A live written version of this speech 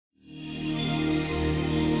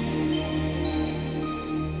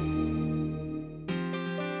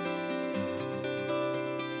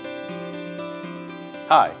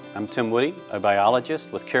Hi, I'm Tim Woody, a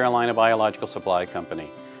biologist with Carolina Biological Supply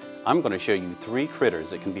Company. I'm going to show you 3 critters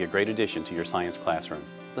that can be a great addition to your science classroom.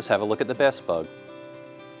 Let's have a look at the Bessbug.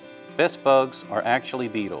 Bessbugs are actually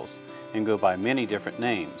beetles and go by many different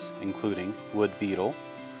names, including wood beetle,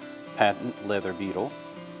 patent leather beetle,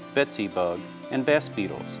 Betsy Bug, and Bess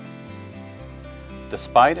Beetles.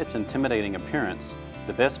 Despite its intimidating appearance,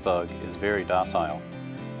 the Bessbug is very docile.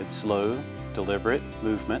 Its slow, deliberate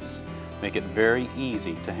movements make it very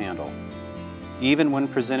easy to handle. Even when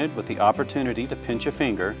presented with the opportunity to pinch a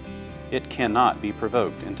finger, it cannot be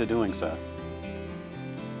provoked into doing so.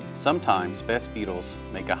 Sometimes Bess beetles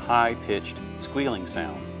make a high-pitched squealing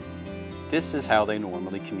sound. This is how they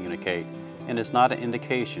normally communicate and is not an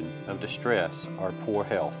indication of distress or poor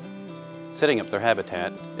health. Setting up their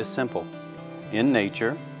habitat is simple. In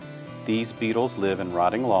nature, these beetles live in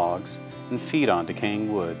rotting logs and feed on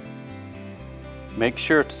decaying wood. Make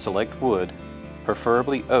sure to select wood,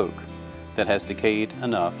 preferably oak, that has decayed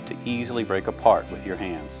enough to easily break apart with your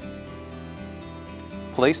hands.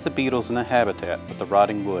 Place the beetles in a habitat with the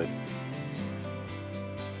rotting wood.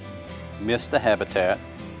 Mist the habitat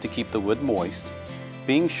to keep the wood moist,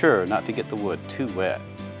 being sure not to get the wood too wet.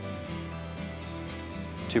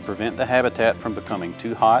 To prevent the habitat from becoming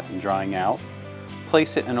too hot and drying out,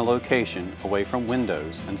 place it in a location away from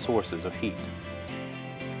windows and sources of heat.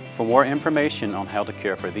 For more information on how to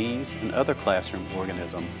care for these and other classroom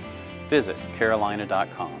organisms, visit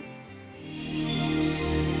carolina.com.